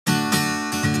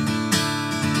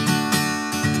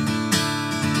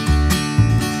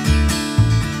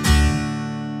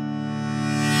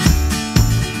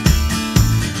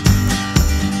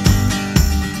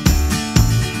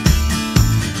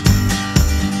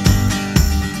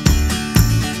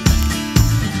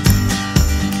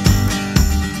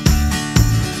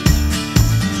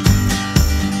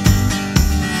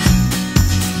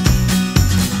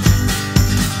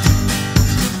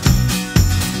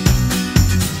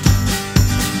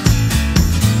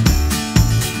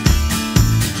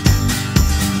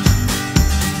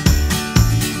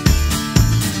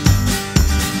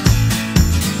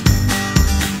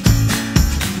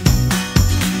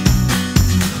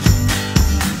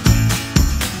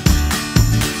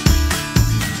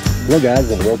Hello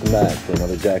guys, and welcome back to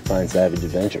another Jack Fine Savage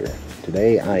adventure.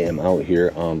 Today I am out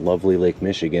here on lovely Lake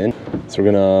Michigan. So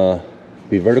we're gonna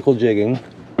be vertical jigging,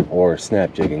 or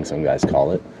snap jigging some guys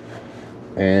call it.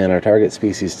 And our target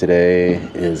species today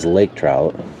is lake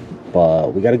trout,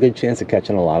 but we got a good chance of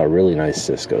catching a lot of really nice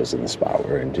Ciscos in the spot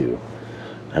we're in too.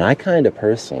 And I kind of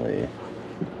personally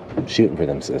am shooting for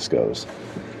them Ciscos.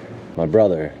 My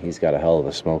brother, he's got a hell of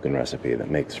a smoking recipe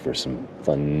that makes for some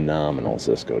phenomenal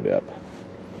Cisco dip.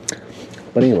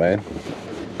 But anyway,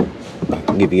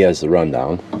 I'll give you guys the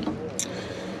rundown.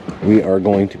 We are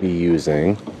going to be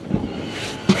using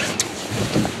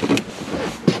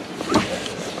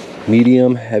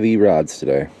medium heavy rods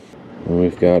today. And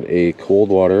we've got a cold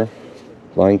water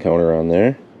line counter on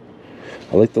there.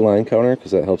 I like the line counter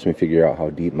because that helps me figure out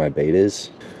how deep my bait is.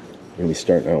 I'm going to be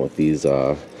starting out with these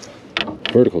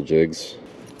vertical jigs.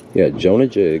 Yeah, Jonah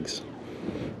jigs.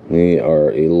 They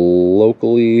are a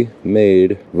locally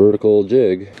made vertical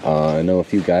jig. I know a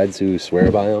few guides who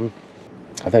swear by them.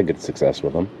 I've had good success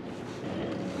with them.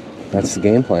 That's the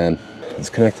game plan. Let's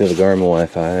connect to the Garmin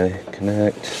Wi-Fi.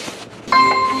 Connect.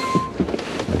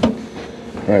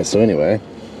 Alright, so anyway,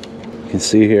 you can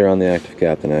see here on the Active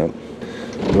Captain app,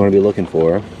 what you want to be looking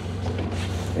for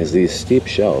is these steep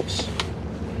shelves.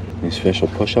 These fish will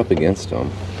push up against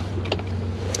them.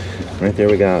 Right there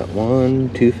we got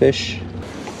 1, 2 fish.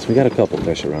 So we got a couple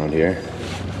fish around here.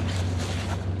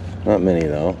 Not many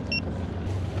though.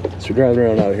 So we're driving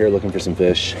around out here looking for some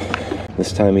fish.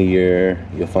 This time of year,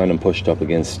 you'll find them pushed up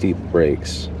against steep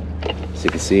breaks. So you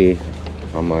can see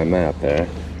on my map there,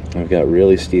 I've got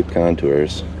really steep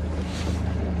contours.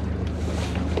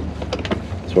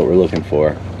 That's what we're looking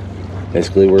for.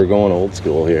 Basically, we're going old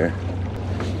school here.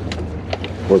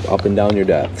 Work up and down your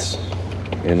depths.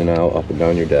 In and out, up and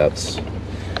down your depths.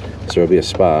 So there'll be a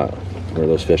spot where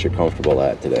those fish are comfortable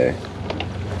at today.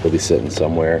 They'll be sitting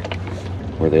somewhere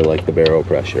where they like the barrel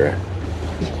pressure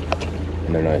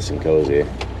and they're nice and cozy.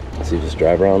 So you just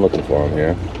drive around looking for them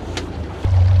here.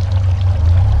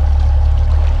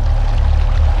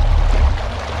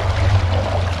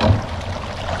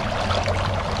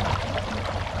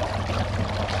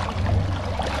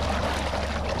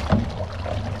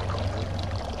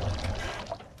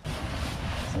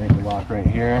 So make the lock right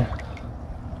here.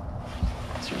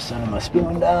 Sending my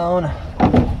spoon down.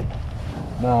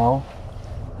 Now,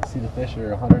 I see the fish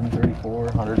are 134,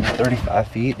 135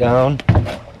 feet down. I'm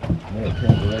going to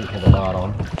turn right to the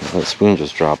bottom. That spoon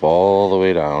just dropped all the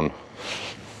way down.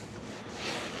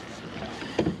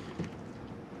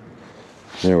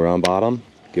 There, we're on bottom.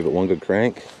 Give it one good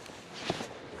crank.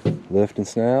 Lift and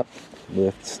snap,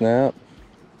 lift, snap,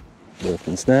 lift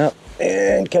and snap,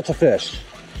 and catch a fish.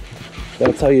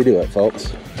 That's how you do it,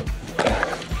 folks.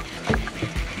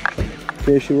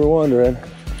 In case you were wondering,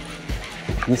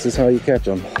 this is how you catch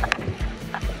them.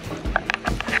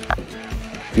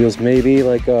 Feels maybe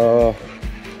like a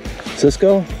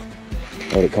Cisco.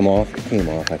 Oh, did it come off? It came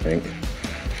off, I think.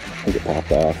 I think it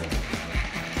popped off.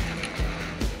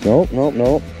 Nope, nope,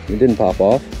 nope. It didn't pop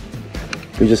off.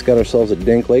 We just got ourselves a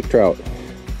dink lake trout.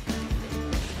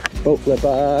 Boat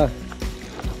flipper.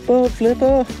 Boat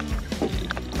flipper.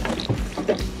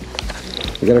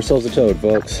 We got ourselves a toad,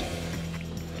 folks.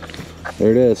 There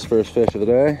it is, first fish of the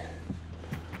day.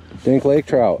 Dink lake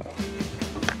trout.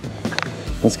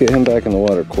 Let's get him back in the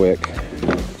water quick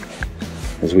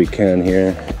as we can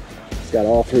here. He's got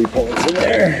all 3 points in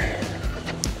there.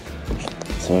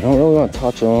 So I don't really want to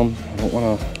touch them. I don't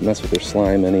want to mess with their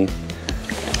slime any.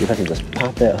 See if I can just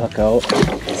pop that hook out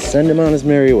and send him on his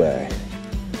merry way.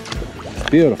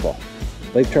 Beautiful.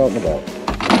 Lake trout in the boat.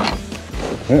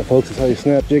 Alright folks, that's how you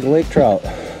snap jig a lake trout.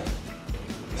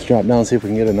 Let's drop down and see if we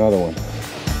can get another one.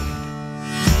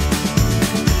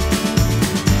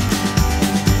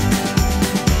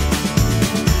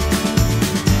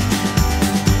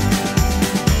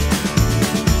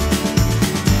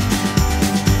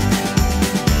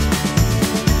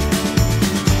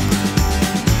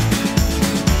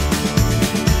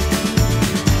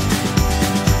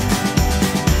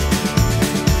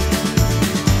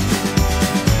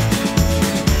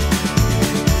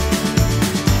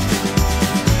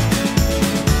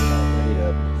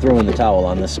 Throwing the towel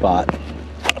on this spot.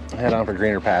 Head on for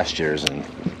greener pastures, and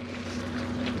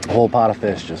a whole pot of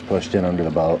fish just pushed in under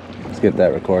the boat. Let's get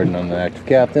that recording on the Active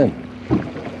Captain.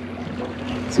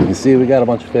 So you can see we got a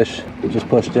bunch of fish that just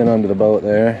pushed in under the boat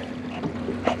there.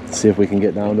 Let's see if we can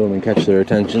get down to them and catch their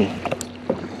attention.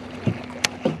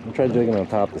 I'll try jigging on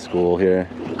top of the school here,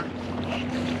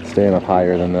 staying up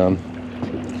higher than them.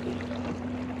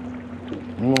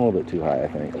 I'm a little bit too high, I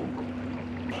think.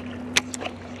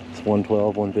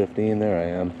 112, 115, there I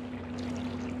am.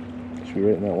 Should be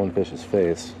right in that one fish's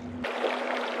face.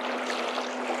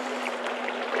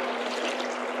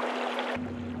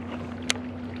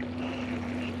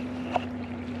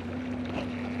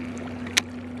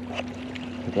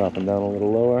 Dropping down a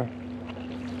little lower.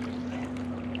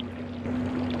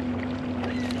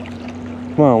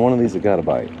 Come on, one of these have got a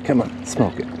bite. Come on,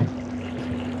 smoke it.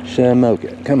 Smoke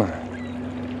it. Come on.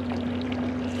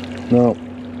 No,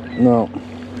 no,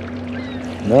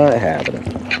 not happening.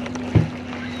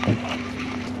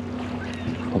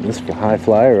 Well, this high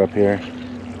flyer up here.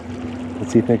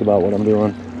 What's he think about what I'm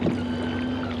doing?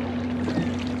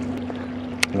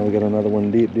 Now we got another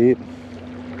one deep, deep.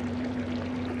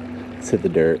 Let's hit the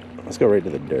dirt. Let's go right to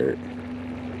the dirt.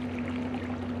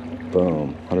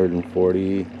 Boom,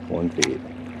 141 feet.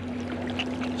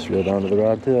 Just reel down to the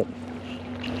rod tip.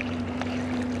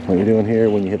 What you're doing here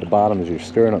when you hit the bottom is you're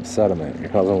stirring up sediment. You're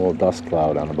causing a little dust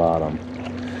cloud on the bottom.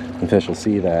 The fish will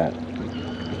see that.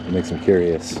 It makes them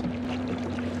curious.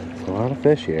 There's a lot of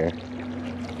fish here.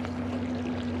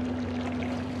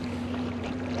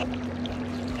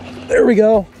 There we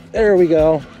go. There we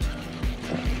go.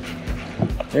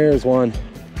 There's one.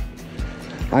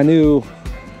 I knew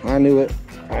it.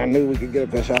 I knew we could get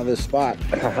a fish out of this spot.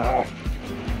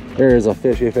 There's a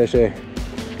fishy.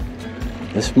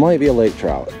 This might be a lake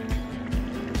trout.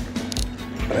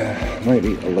 Might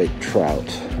be a lake trout.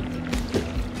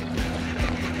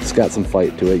 It's got some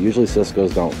fight to it. Usually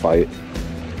Ciscos don't fight.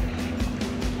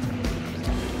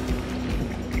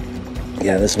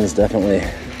 Yeah, this one's definitely,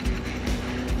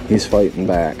 he's fighting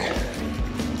back.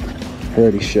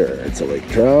 Pretty sure it's a lake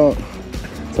trout.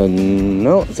 So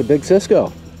no, it's a big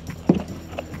Cisco.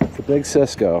 It's a big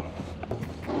Cisco.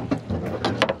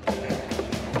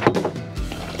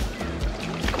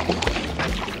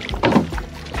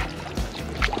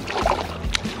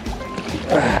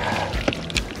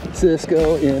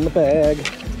 Cisco in the bag,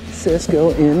 Cisco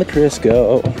in the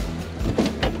Crisco.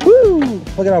 Woo!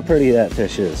 Look at how pretty that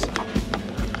fish is.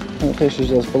 That fish is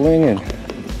just blinging.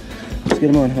 Let's get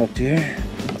him unhooked here.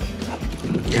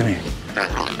 Come here.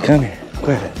 Come here.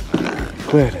 Quit it.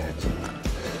 Quit it.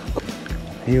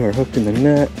 You are hooked in the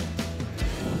net.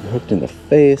 You're hooked in the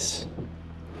face.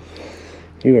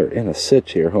 You are in a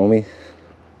sitch here, homie.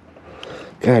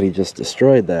 God, he just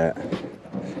destroyed that.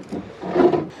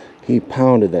 He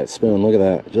pounded that spoon. Look at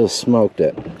that. Just smoked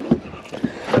it.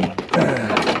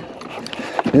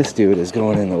 This dude is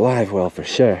going in the live well for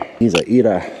sure. He's a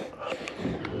eater.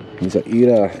 He's a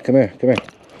eater. Come here. Come here.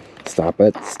 Stop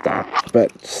it. Stop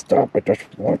it. Stop it. Just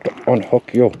want to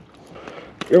unhook you.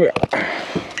 Here we go.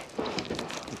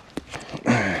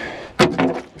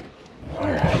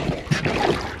 Alright.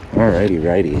 Alrighty,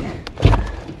 righty.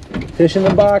 Fish in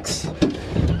the box.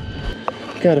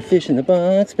 Got a fish in the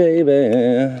box,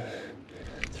 baby.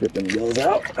 Let's rip them gills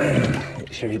out.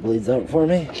 Make sure he bleeds out for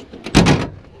me.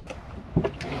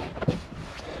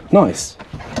 Nice.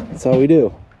 That's how we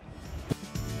do.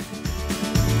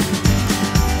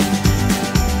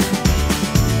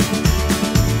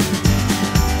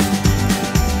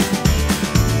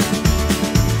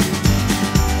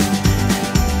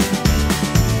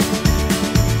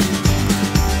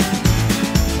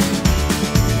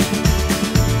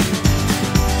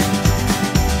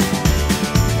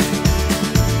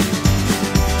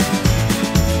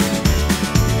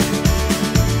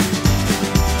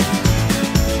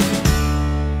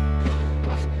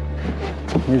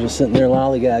 We were just sitting there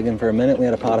lollygagging for a minute. We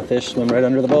had a pot of fish swim right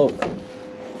under the boat.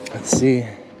 Let's see.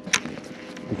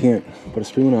 We can't put a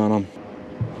spoon on them.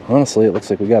 Honestly, it looks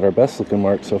like we got our best looking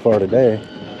mark so far today.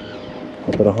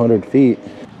 Up at 100 feet.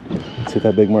 Let's see what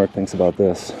that big mark thinks about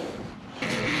this.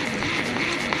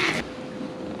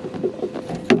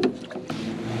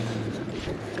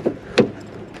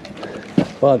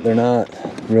 But they're not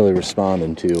really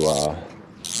responding to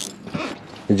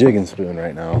the jigging spoon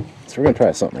right now. So we're going to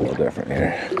try something a little different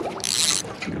here.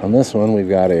 On this one, we've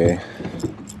got a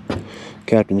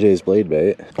Captain J's blade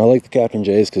bait. I like the Captain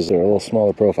J's because they're a little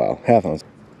smaller profile. Half ounce.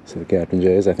 So the Captain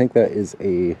J's, I think that is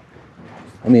a,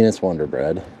 I mean, it's Wonder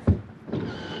Bread.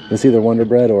 It's either Wonder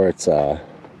Bread or it's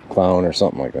Clown or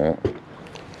something like that.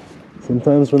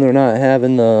 Sometimes when they're not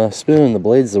having the spoon, the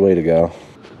blade's the way to go.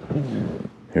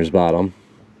 Here's bottom.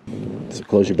 So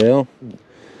close your bail.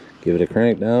 Give it a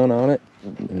crank down on it.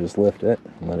 And just lift it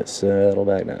and let it settle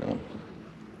back down.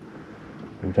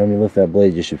 Every time you lift that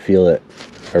blade, you should feel it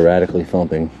erratically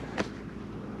thumping.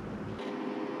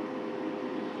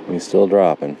 And he's still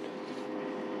dropping.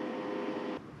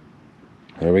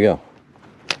 There we go.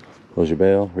 Close your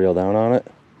bail, reel down on it,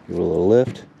 give it a little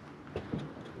lift.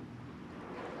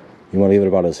 You want to give it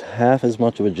about half as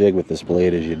much of a jig with this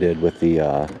blade as you did with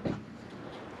the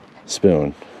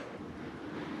spoon.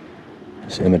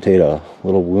 Just imitate a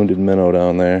little wounded minnow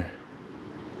down there.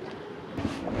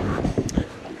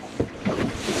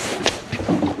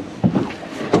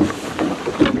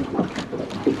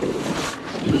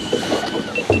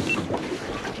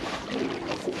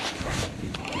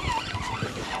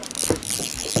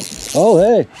 Oh,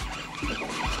 hey.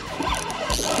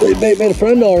 Bait made a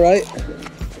friend all right.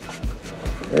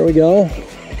 There we go.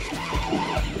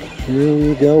 Here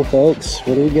we go, folks.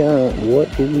 What do we got?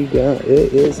 What do we got?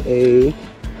 It is a...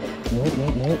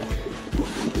 Nope.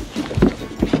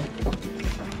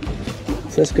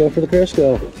 Cisco for the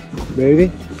Crisco, baby.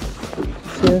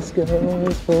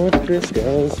 Cisco's for the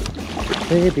Criscos,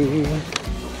 baby.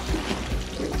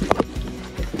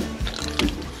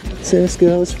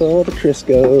 Cisco's for the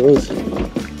Criscos,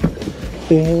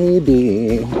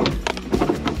 baby.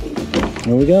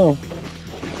 There we go.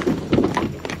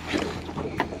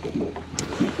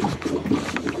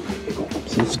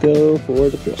 Cisco for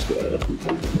the Crisco.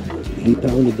 He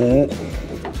pounded that.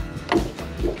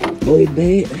 Blade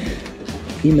bait.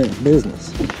 He meant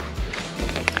business.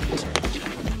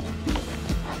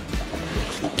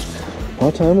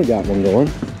 All time we got one going.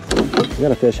 We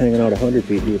got a fish hanging out 100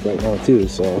 feet deep right now too,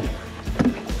 so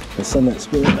I'll send that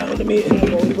spoon down to me and I'm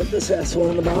going to put this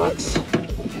asshole in the box.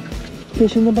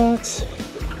 Fish in the box.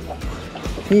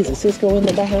 He's a Cisco in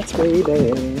the box, baby.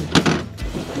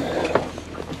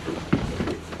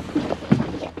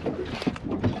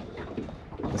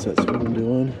 What's that spoon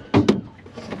doing?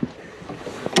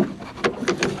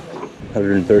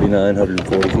 139,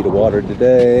 140 feet of water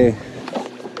today.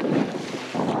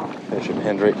 Fish should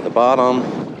head right to the bottom.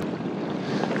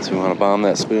 So we want to bomb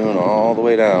that spoon all the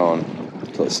way down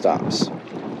until it stops.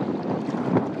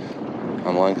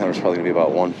 On the line counter is probably going to be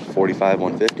about 145,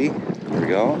 150. There we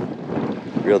go.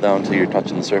 Reel down until you're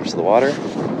touching the surface of the water.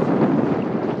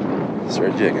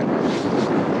 Start jigging.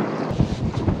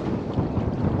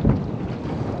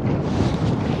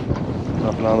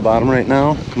 Nothing on the bottom right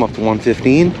now. Come up to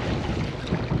 115.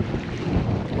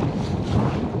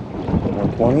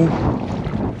 120.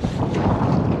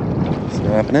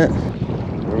 Snapping it.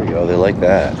 There we go. They like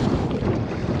that.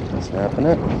 Snapping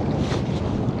it.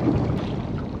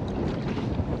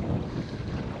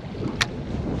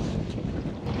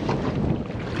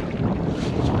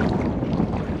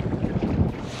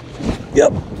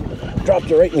 Yep.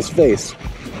 Dropped it right in his face.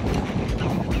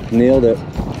 Nailed it.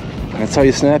 That's how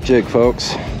you snap jig,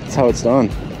 folks. That's how it's done.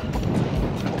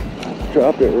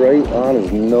 Dropped it right on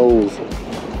his nose.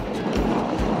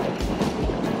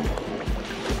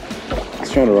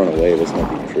 He's trying to run away. This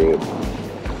might be true.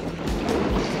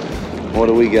 What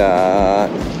do we got?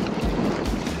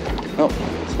 Oh,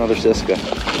 it's another Cisco.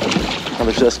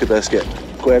 Another Cisco biscuit.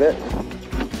 Quit it.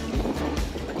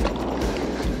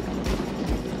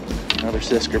 Another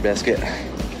Cisco biscuit.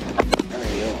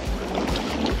 There you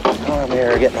go. Come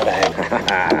here, get my bag.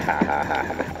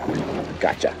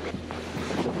 Gotcha.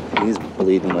 He's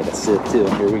bleeding like a Sid too.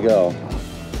 Here we go.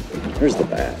 Here's the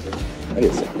bag. I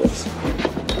get some of this.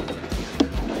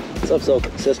 What's up,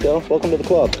 Cisco? Welcome to the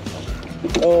club.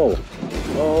 Oh,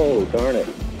 darn it.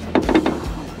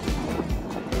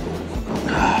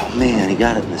 Oh man, he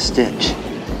got it in the stitch.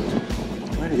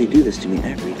 Why do they do this to me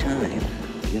every time?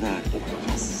 Get out of here.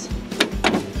 Yes.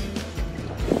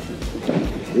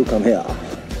 You come here.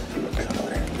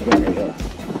 There you go.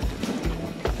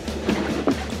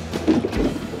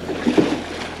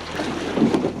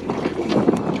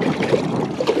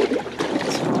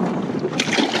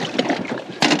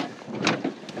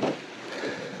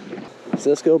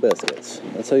 Cisco biscuits.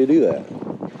 That's how you do that.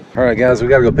 All right, guys, we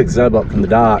gotta go pick Zeb up from the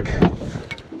dock.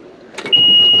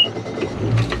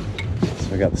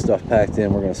 So we got the stuff packed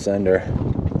in. We're gonna send her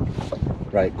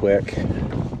right quick.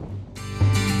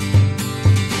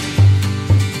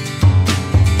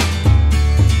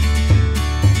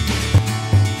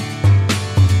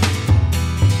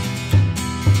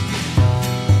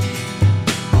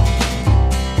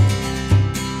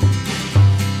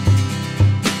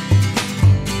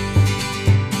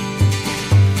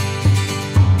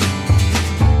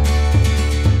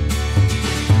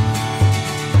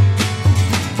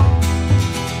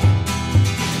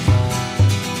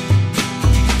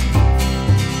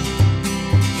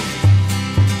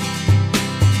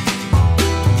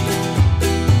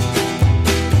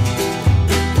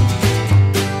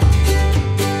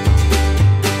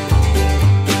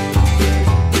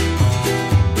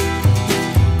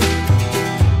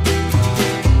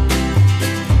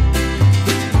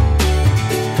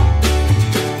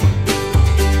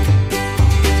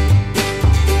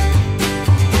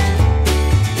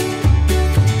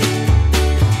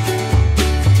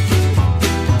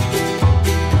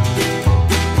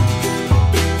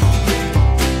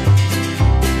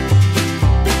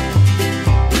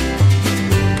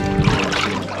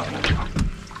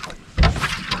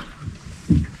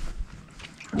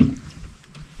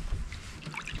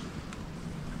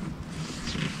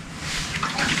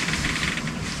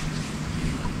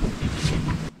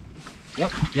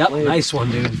 Yep. Nice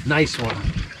one, dude. Nice one.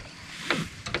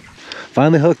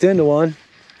 Finally hooked into one.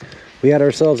 We had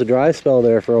ourselves a dry spell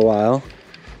there for a while.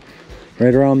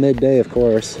 Right around midday, of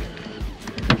course.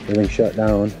 Everything shut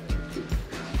down.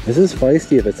 This is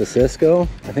feisty if it's a Cisco.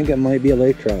 I think it might be a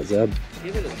lake trout, Zeb.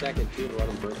 Give it a second, too, to let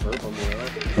them burp them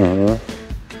more.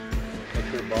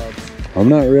 I'm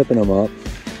not ripping them up.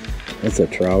 That's a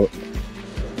trout.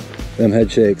 Them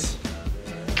head shakes.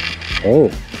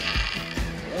 Oh.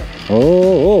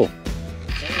 Oh.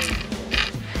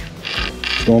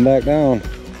 It's going back down.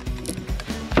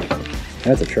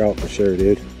 That's a trout for sure,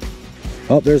 dude.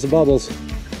 Oh, there's the bubbles.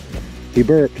 He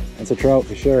burped. That's a trout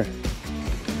for sure.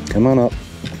 Come on up.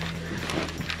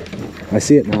 I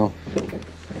see it now.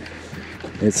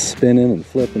 It's spinning and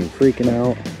flipping and freaking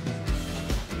out.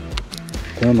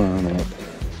 Come on up.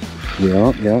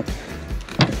 Yep.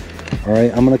 All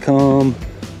right, I'm gonna come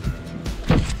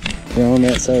down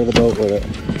that side of the boat with it.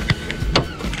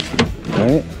 All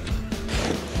right.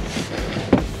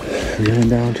 Going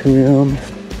down to him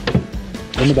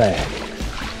in the bag.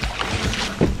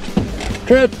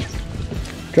 Trout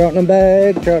in the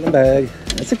bag, trout in the bag.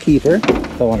 That's a keeper.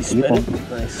 If I want to keep him.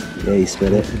 Nice. Yeah, he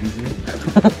spit it.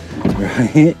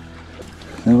 Right.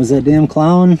 That was that damn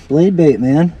clown blade bait,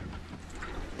 man.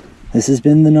 This has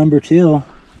been the number 2.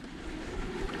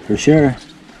 For sure.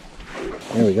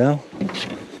 There we go.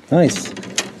 Nice.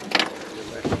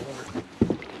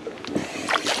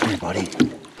 Here, buddy.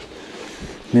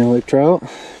 Male lake trout.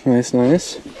 Nice.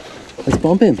 Let's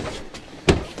bump him.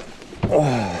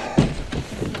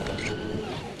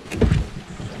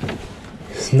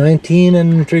 It's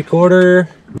 19 3/4.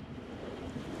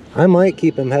 I might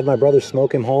keep him, have my brother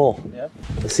smoke him whole. Yep.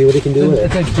 Let's see what he can do with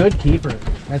it. It's a good keeper.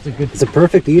 That's a good. It's a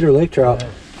perfect eater lake trout. Yeah.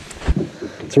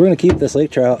 So we're gonna keep this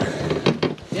lake trout.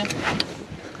 Yeah.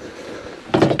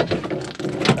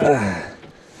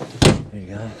 There you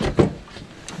go.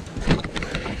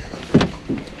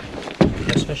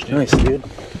 Nice fish, dude. Nice, dude.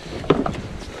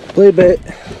 Blade bait.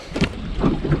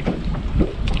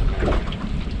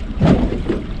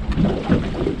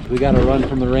 We gotta run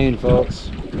from the rain, folks.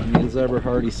 Me and Zeb are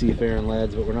hardy seafaring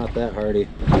lads, but we're not that hardy.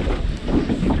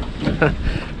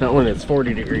 Not when it's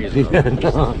 40 degrees. Yeah,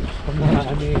 no. I'm not,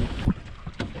 I mean.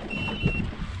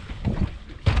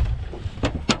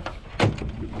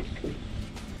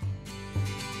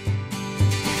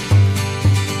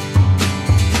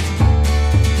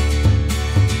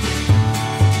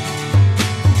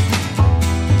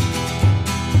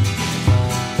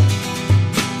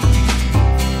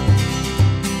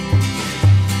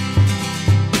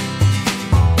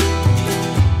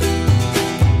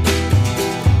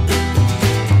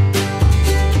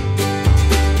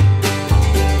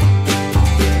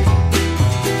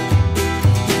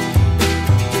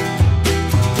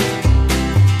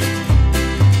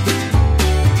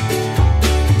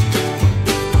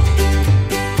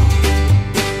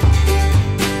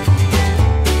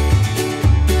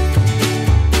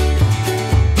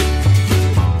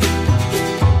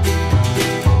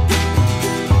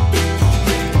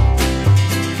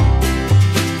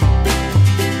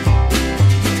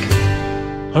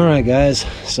 Alright guys,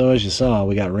 so as you saw,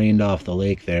 we got rained off the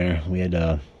lake there. We had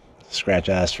to scratch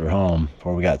ass for home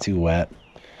before we got too wet.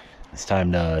 It's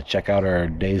time to check out our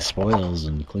day's spoils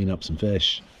and clean up some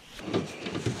fish.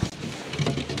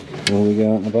 What we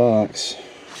got in the box?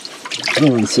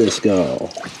 One Cisco.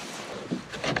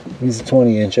 He's a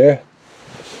 20-incher.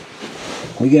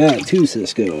 We got 2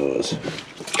 Ciscos.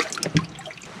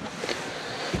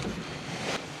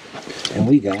 And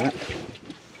we got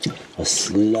a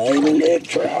slimy lake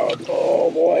trout.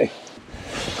 Oh boy.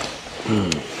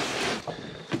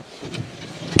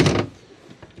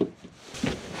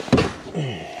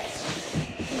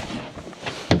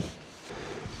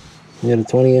 We got a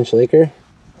 20-inch laker.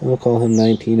 We'll call him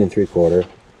 19 3/4.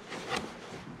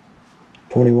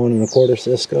 21 1/4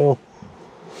 Cisco.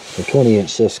 A 20-inch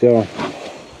Cisco.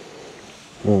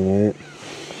 Alright.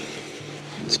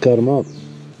 Let's cut him up.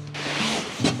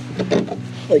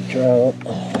 Lake trout.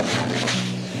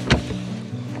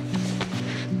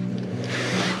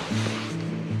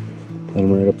 Put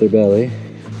them right up their belly.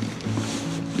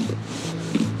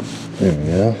 There we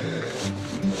go.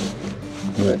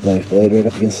 That knife blade right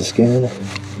up against the skin.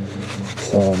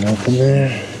 Saw them open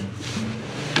there.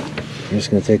 I'm just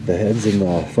going to take the heads and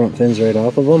the front fins right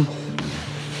off of them.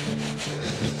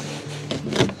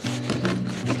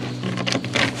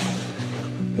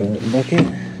 Put it in the bucket.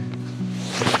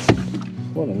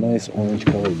 What a nice orange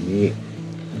colored meat.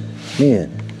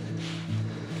 Man.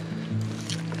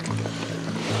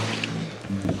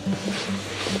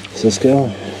 Cisco.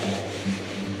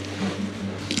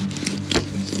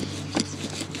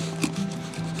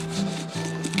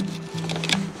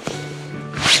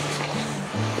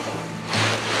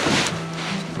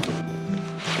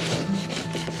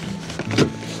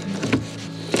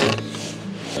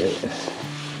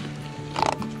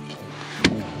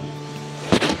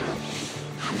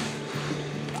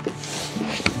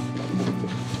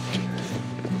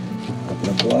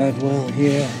 down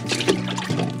here.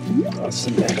 Toss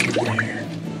them back in there.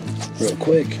 Real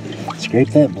quick. Scrape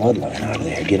that bloodline out of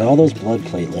there. Get all those blood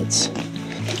platelets.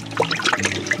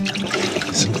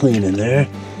 Some clean in there.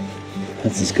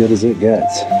 That's as good as it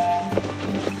gets.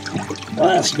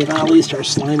 Last but not least, our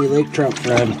slimy lake trout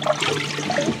friend.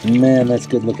 Man, that's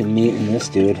good looking meat in this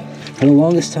dude. For the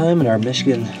longest time in our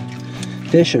Michigan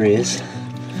fisheries,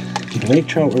 lake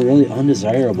trout were really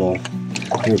undesirable.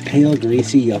 They were pale,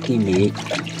 greasy, yucky meat.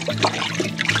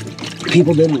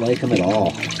 People didn't like them at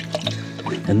all.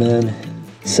 And then,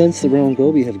 since the round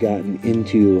goby have gotten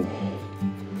into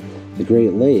the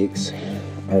Great Lakes,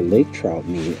 our lake trout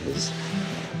meat has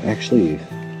actually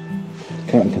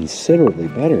gotten considerably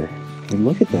better. And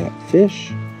look at that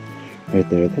fish right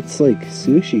there. That's like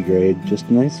sushi grade. Just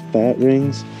nice fat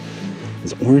rings.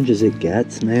 As orange as it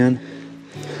gets, man.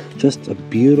 Just a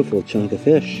beautiful chunk of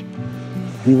fish.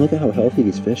 I mean, look at how healthy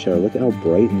these fish are. Look at how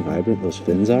bright and vibrant those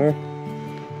fins are.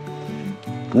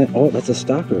 Oh, that's a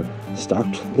stocker.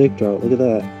 Stocked lake trout. Look at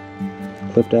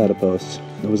that. Clipped adipose.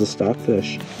 That was a stock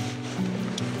fish.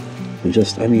 And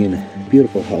just, I mean,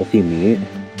 beautiful, healthy meat.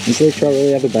 These lake trout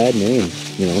really have a bad name.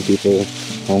 You know, people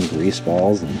call them grease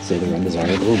balls and say they're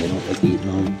undesirable and they don't like eating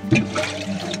them.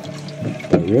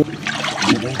 But really,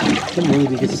 can really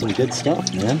be getting some good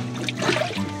stuff, man.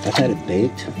 I've had it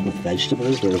baked with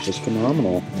vegetables where it's just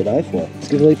phenomenal to die for. Let's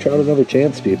give lake trout another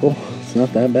chance, people. It's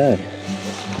not that bad.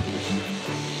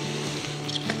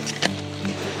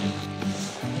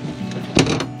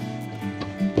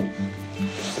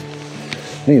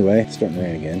 Anyway, it's starting to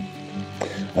rain again.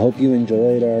 I hope you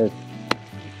enjoyed our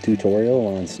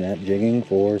tutorial on snap jigging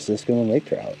for Cisco and lake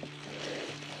trout.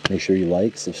 Make sure you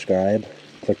like, subscribe,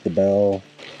 click the bell,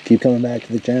 keep coming back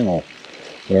to the channel.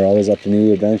 We're always up to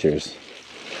new adventures.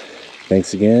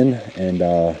 Thanks again, and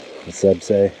what's Seb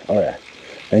say? Oh yeah,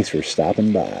 thanks for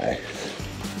stopping by.